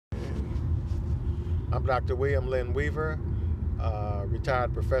I'm Dr. William Lynn Weaver,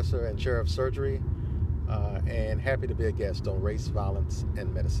 retired professor and chair of surgery, and happy to be a guest on race, violence,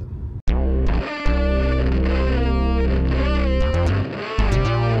 and medicine.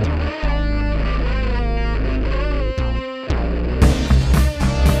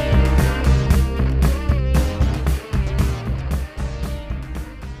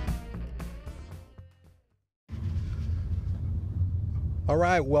 All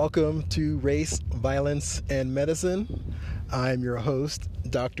right, welcome to Race, Violence, and Medicine. I'm your host,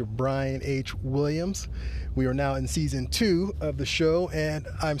 Dr. Brian H. Williams. We are now in season 2 of the show, and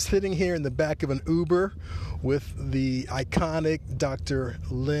I'm sitting here in the back of an Uber with the iconic Dr.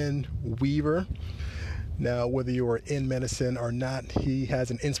 Lynn Weaver. Now, whether you are in medicine or not, he has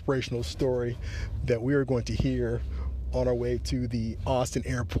an inspirational story that we are going to hear on our way to the Austin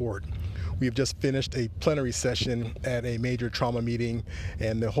airport. We have just finished a plenary session at a major trauma meeting,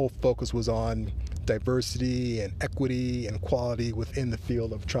 and the whole focus was on diversity and equity and quality within the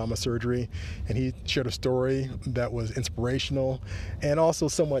field of trauma surgery. And he shared a story that was inspirational and also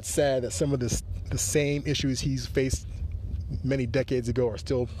somewhat sad that some of the same issues he's faced many decades ago are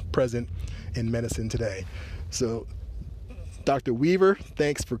still present in medicine today. So, Dr. Weaver,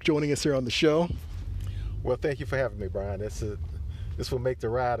 thanks for joining us here on the show. Well, thank you for having me, Brian. This will make the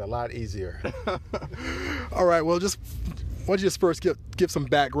ride a lot easier. All right. Well, why don't you just first give some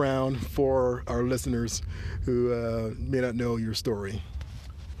background for our listeners who may not know your story.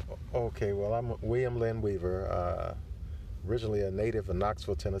 Okay. Well, I'm William Lynn Weaver, originally a native of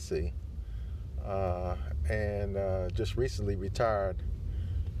Knoxville, Tennessee, and just recently retired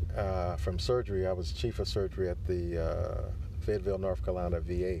from surgery. I was chief of surgery at the Fayetteville, North Carolina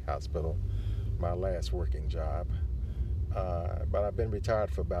VA hospital, my last working job. But I've been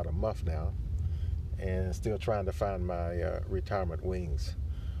retired for about a month now and still trying to find my retirement wings.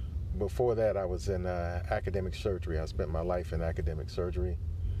 Before that, I was in academic surgery. I spent my life in academic surgery.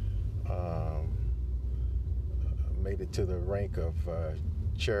 Made it to the rank of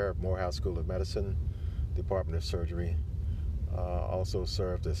chair of Morehouse School of Medicine, Department of Surgery. Also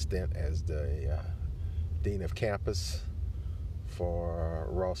served a stint as the dean of campus for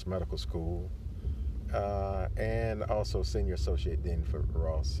Ross Medical School. And also senior associate dean for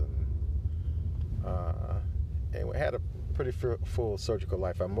Ross, and we had a pretty full surgical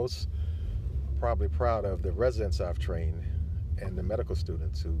life. I'm most probably proud of the residents I've trained and the medical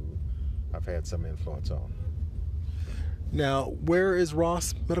students who I've had some influence on. Now, where is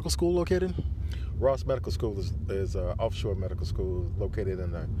Ross Medical School located? Ross Medical School is an offshore medical school located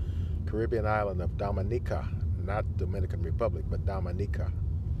in the Caribbean island of Dominica, not Dominican Republic, but Dominica.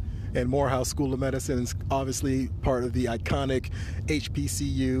 And Morehouse School of Medicine is obviously part of the iconic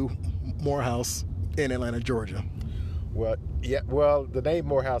HBCU Morehouse in Atlanta, Georgia. Well, yeah. Well, the name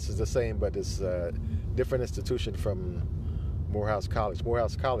Morehouse is the same, but it's a different institution from Morehouse College.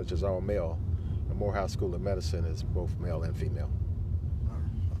 Morehouse College is all male, and Morehouse School of Medicine is both male and female.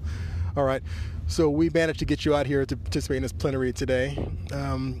 All right. So we managed to get you out here to participate in this plenary today.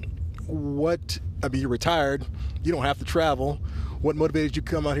 You're retired. You don't have to travel. What motivated you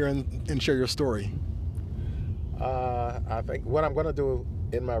to come out here and share your story? I think what I'm going to do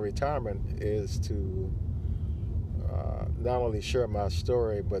in my retirement is to not only share my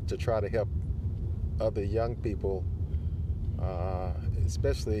story, but to try to help other young people,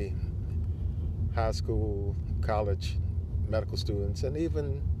 especially high school, college, medical students, and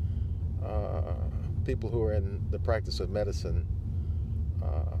even people who are in the practice of medicine,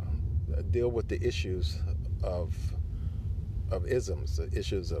 deal with the issues of isms, the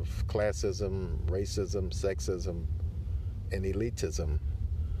issues of classism, racism, sexism, and elitism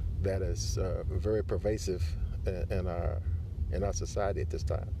that is very pervasive in our society at this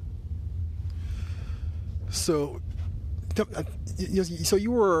time. So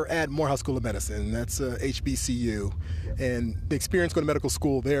you were at Morehouse School of Medicine. That's HBCU, and the experience going to medical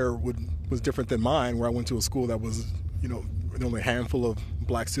school there was different than mine, where I went to a school that was, only a handful of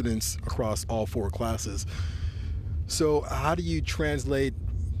black students across all 4 classes. So how do you translate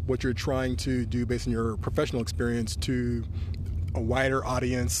what you're trying to do based on your professional experience to a wider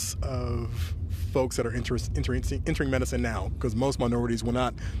audience of folks that are entering medicine now? Because most minorities will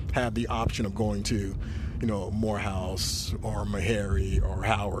not have the option of going to, Morehouse or Meharry or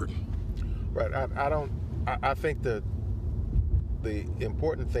Howard. Right. I think that the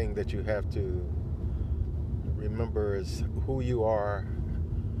important thing that you have to remember is who you are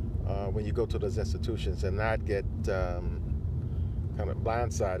when you go to those institutions, and not get kind of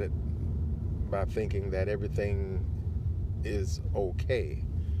blindsided by thinking that everything is okay.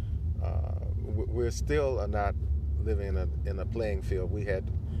 We're still not living in a playing field. We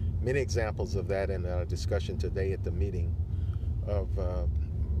had many examples of that in our discussion today at the meeting of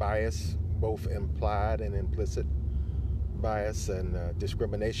bias, both implied and implicit bias, and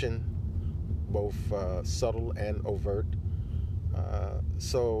discrimination, both subtle and overt.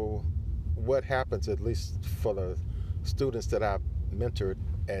 So what happens, at least for the students that I've mentored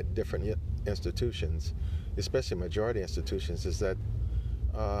at different institutions, especially majority institutions, is that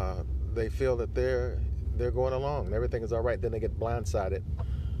they feel that they're going along and everything is all right. Then they get blindsided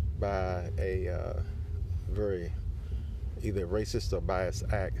by a very either racist or biased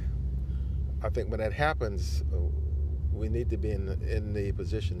act. I think when that happens, we need to be in the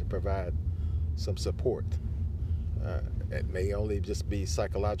position to provide some support. It may only just be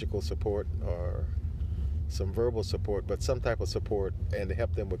psychological support or some verbal support, but some type of support, and to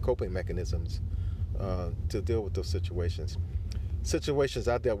help them with coping mechanisms to deal with those situations. Situations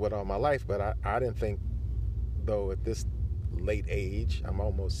I dealt with all my life, but I didn't think, though, at this late age, I'm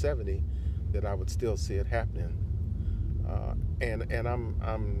almost 70, that I would still see it happening. And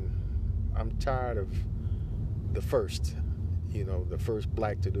I'm tired of the first, the first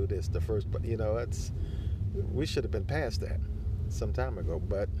black to do this, the first, but we should have been past that some time ago,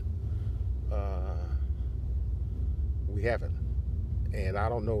 but we haven't. And I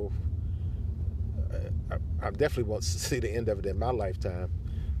don't know, I definitely won't see the end of it in my lifetime,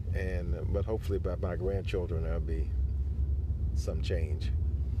 but hopefully by my grandchildren there'll be some change.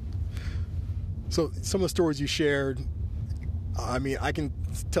 So some of the stories you shared, I mean, I can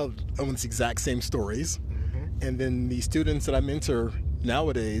tell almost the exact same stories. Mm-hmm. And then the students that I mentor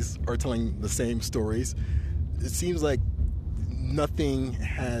nowadays are telling the same stories. It seems like nothing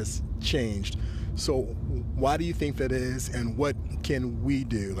has changed. So why do you think that is, and what can we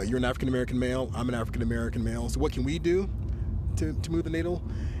do? Like, you're an African-American male, I'm an African-American male. So what can we do to move the needle?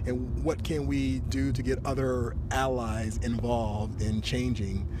 And what can we do to get other allies involved in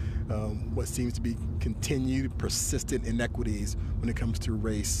changing what seems to be continued, persistent inequities when it comes to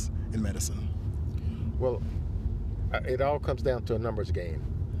race in medicine? Well, it all comes down to a numbers game.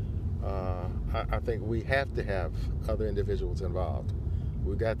 I think we have to have other individuals involved.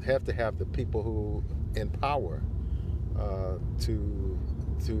 We have to have the people who empower to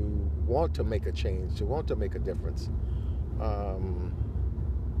want to make a change, to want to make a difference.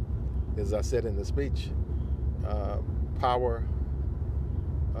 As I said in the speech, power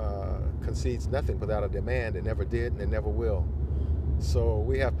concedes nothing without a demand. It never did, and it never will. So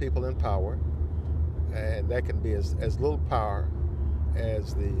we have people in power, and that can be as little power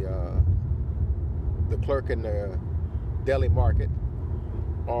as the clerk in the deli market,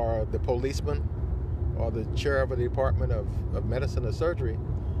 or the policeman, or the chair of a department of medicine or surgery,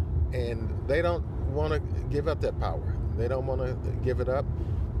 and they don't want to give up that power. They don't want to give it up,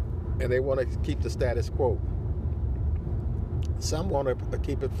 and they want to keep the status quo. Some want to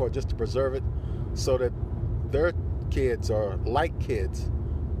keep it just to preserve it, so that their kids or like kids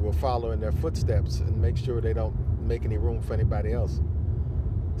will follow in their footsteps and make sure they don't make any room for anybody else.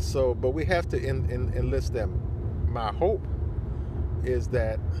 So, but we have to enlist them. My hope is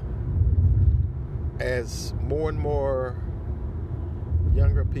that as more and more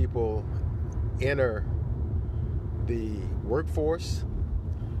younger people enter the workforce,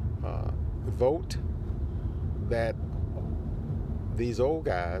 vote, that these old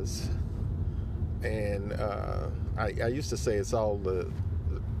guys, and I used to say it's all the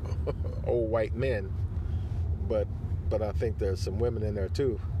old white men, but I think there's some women in there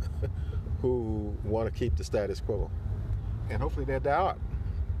too who want to keep the status quo, and hopefully they'll die out.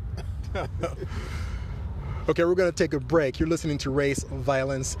 Okay, we're going to take a break. You're listening to Race,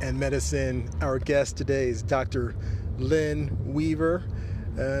 Violence, and Medicine. Our guest today is Dr. Lynn Weaver,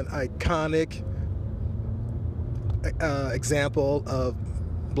 an iconic example of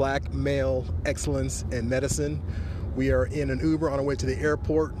black male excellence in medicine. We are in an Uber on our way to the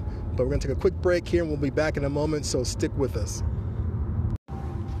airport, but we're going to take a quick break here, and we'll be back in a moment, so stick with us.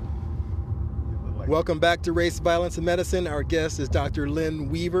 Welcome back to Race, Violence, and Medicine. Our guest is Dr. Lynn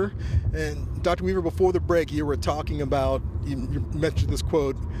Weaver. And Dr. Weaver, before the break, you were talking about, you mentioned this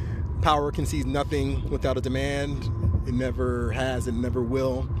quote, power concedes nothing without a demand. It never has, it never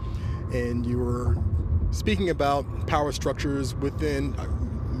will. And you were speaking about power structures within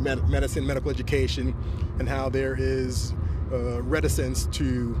medicine, medical education, and how there is reticence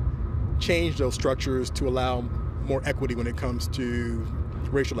to change those structures to allow more equity when it comes to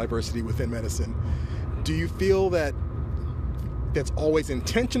racial diversity within medicine. Do you feel that that's always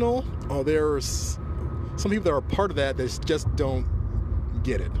intentional, or there's some people that are part of that just don't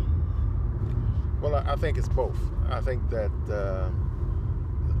get it? Well, I think it's both. I think that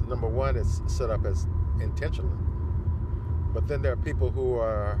number one, is set up as intentional. But then there are people who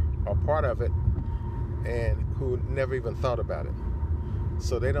are part of it and who never even thought about it.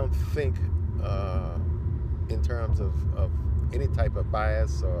 So they don't think in terms of any type of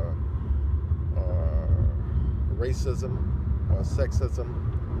bias or racism or sexism.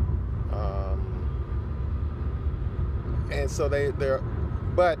 And so they're,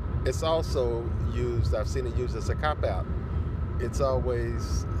 but it's also used, I've seen it used as a cop-out. It's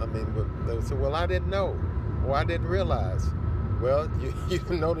always, I mean, they say, well, I didn't know, or I didn't realize. Well, you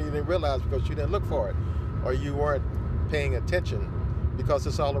didn't know that you didn't realize because you didn't look for it, or you weren't paying attention because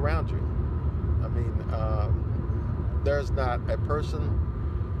it's all around you. I mean, there's not a person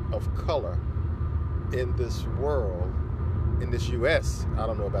of color in this world, in this U.S., I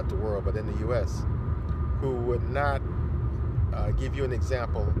don't know about the world, but in the U.S., who would not give you an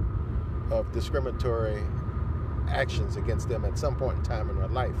example of discriminatory actions against them at some point in time in their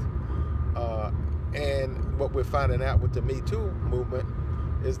life. And what we're finding out with the Me Too movement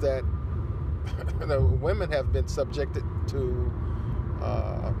is that women have been subjected to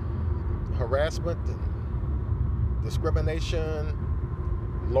harassment and discrimination,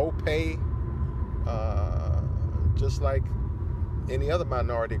 low pay, just like any other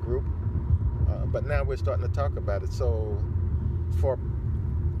minority group. But now we're starting to talk about it. So for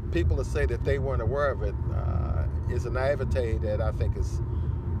people to say that they weren't aware of it is a naivete that I think is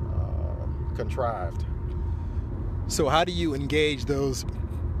contrived. So how do you engage those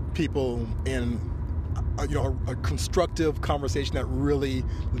people in a constructive conversation that really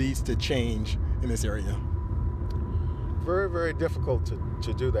leads to change in this area? Very, very difficult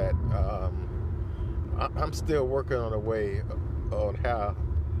to do that. I'm still working on a way on how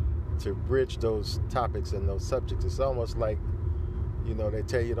to bridge those topics and those subjects. It's almost like, they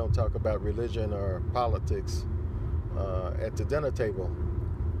tell you don't talk about religion or politics at the dinner table.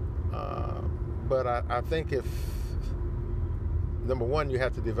 But I think if, number one, you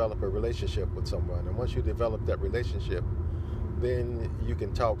have to develop a relationship with someone. And once you develop that relationship, then you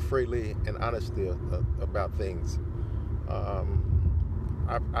can talk freely and honestly about things.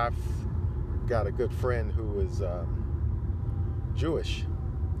 I've got a good friend who is Jewish.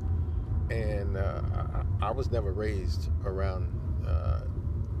 And I was never raised around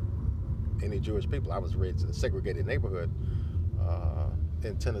any Jewish people. I was raised in a segregated neighborhood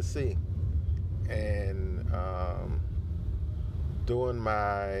in Tennessee. And doing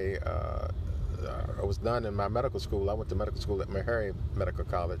my, I was done in my medical school. I went to medical school at Meharry Medical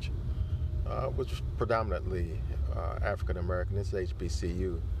College, which was predominantly African American. It's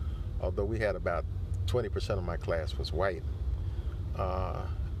HBCU, although we had about 20% of my class was white.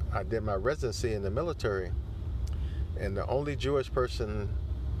 I did my residency in the military, and the only Jewish person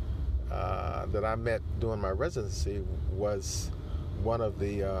that I met during my residency was one of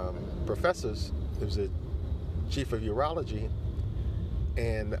the professors. He was a chief of urology,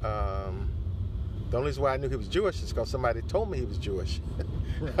 and the only reason why I knew he was Jewish is because somebody told me he was Jewish.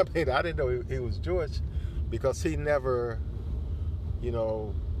 I mean, I didn't know he was Jewish because he never,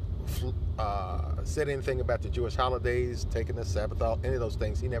 said anything about the Jewish holidays, taking the Sabbath off, any of those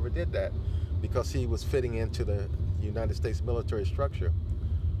things. He never did that because he was fitting into the United States military structure.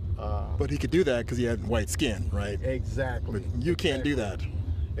 But he could do that because he had white skin, right? Exactly. But you can't do that.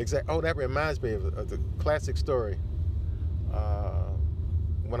 Exactly. Oh, that reminds me of the classic story.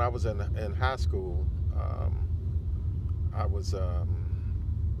 When I was in high school, I was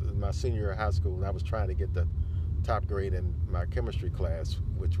in my senior year of high school, and I was trying to get the top grade in my chemistry class,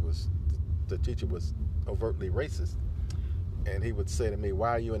 which was, the teacher was overtly racist. And he would say to me, "Why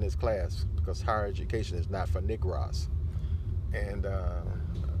are you in this class? Because higher education is not for Negroes." And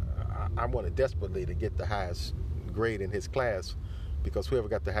I wanted desperately to get the highest grade in his class, because whoever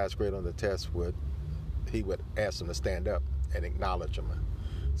got the highest grade on the test he would ask them to stand up and acknowledge him.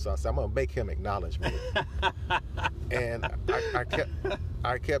 So I said, I'm going to make him acknowledge me. And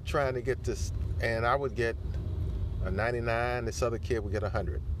I kept trying to get this, and I would get a 99, this other kid would get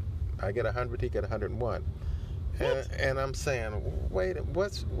 100. I get 100, he get 101. And I'm saying, wait,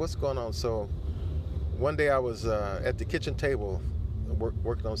 what's going on? So one day I was at the kitchen table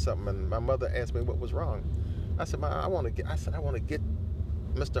working on something, and my mother asked me what was wrong. I said, I want to get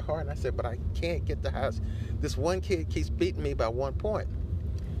Mr. Hart. I said, but I can't get the house. This one kid keeps beating me by 1 point.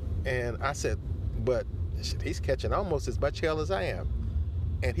 And I said, but he's catching almost as much hell as I am.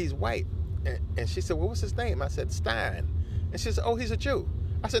 And he's white. And she said, well, what's his name? I said, Stein. And she said, oh, he's a Jew.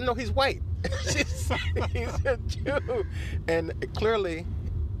 I said, no, he's white. She said, he's a Jew. And clearly,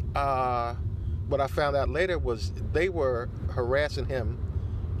 what I found out later was they were harassing him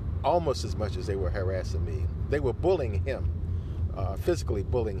almost as much as they were harassing me. They were bullying him, physically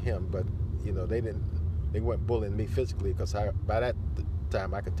bullying him, but they didn't They weren't bullying me physically because by that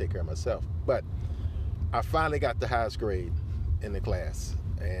time I could take care of myself. But I finally got the highest grade in the class,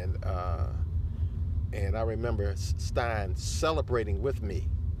 and I remember Stein celebrating with me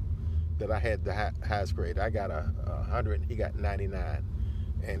that I had the highest grade. I got 100, he got 99,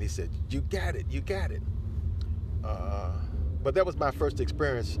 and he said, "You got it, you got it." But that was my first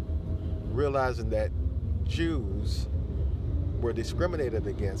experience realizing that Jews were discriminated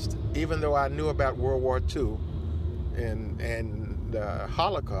against, even though I knew about World War II and the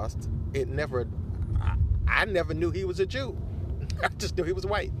Holocaust. I never knew he was a Jew. I just knew he was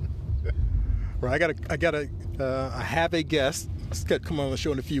white. Right, I have a guest that's going to come on the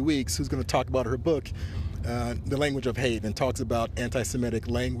show in a few weeks who's going to talk about her book, The Language of Hate, and talks about anti-Semitic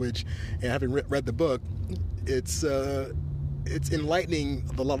language. And having read the book, it's enlightening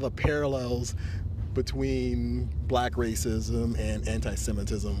a lot of the parallels between black racism and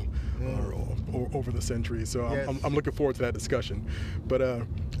anti-Semitism over the centuries. So yes. I'm looking forward to that discussion. But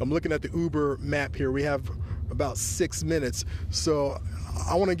I'm looking at the Uber map here. We have about 6 minutes. So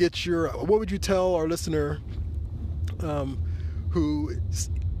I want to get what would you tell our listener who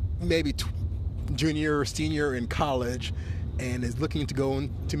maybe junior or senior in college and is looking to go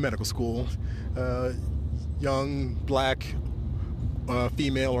into medical school, young, black,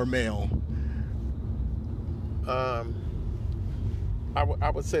 female or male? I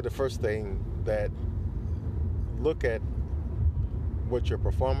would say the first thing, that look at what your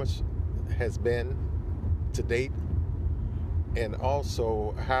performance has been to date, and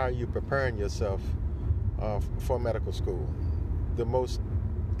also how you're preparing yourself for medical school. The most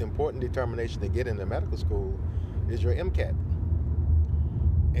important determination to get into medical school is your MCAT.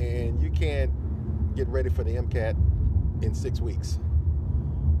 And you can't get ready for the MCAT in 6 weeks.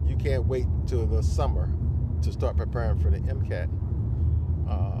 You can't wait till the summer to start preparing for the MCAT.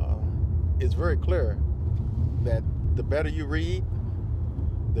 It's very clear that the better you read,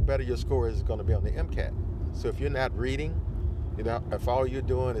 the better your score is going to be on the MCAT. So if you're not reading, if all you're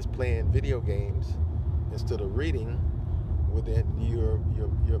doing is playing video games instead of reading, well, then you're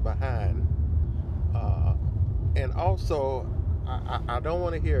behind. And also, I don't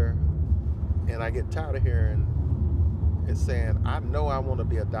want to hear, and I get tired of hearing it saying, "I know I want to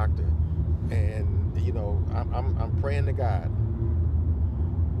be a doctor, and I'm praying to God."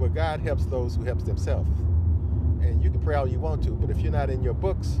 Well, God helps those who helps themselves, and you can pray all you want to, but if you're not in your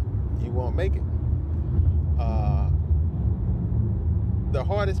books, you won't make it. The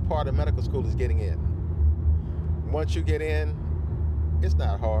hardest part of medical school is getting in. Once you get in, it's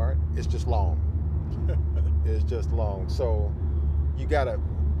not hard, it's just long. It's just long. So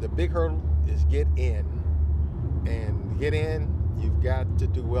the big hurdle is get in. And get in, you've got to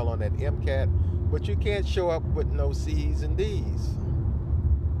do well on that MCAT, but you can't show up with no C's and D's.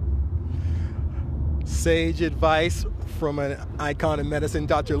 Sage advice from an icon in medicine,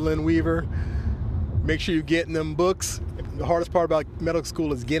 Dr. Lynn Weaver. Make sure you get in them books. The hardest part about medical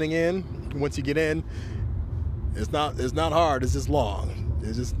school is getting in. Once you get in, it's not hard, it's just long.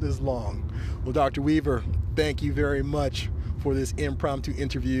 It's long. Well, Dr. Weaver, thank you very much for this impromptu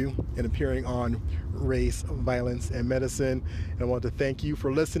interview and appearing on Race, Violence, and Medicine. And I want to thank you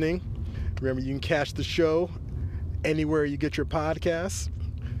for listening. Remember, you can catch the show anywhere you get your podcasts.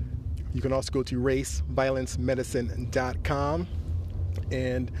 You can also go to raceviolencemedicine.com,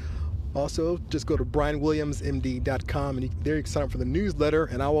 and also just go to brianwilliamsmd.com, and there you can sign up for the newsletter,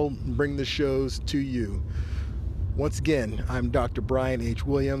 and I will bring the shows to you. Once again, I'm Dr. Brian H.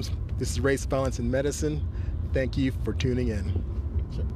 Williams. This is Race, Violence, and Medicine. Thank you for tuning in.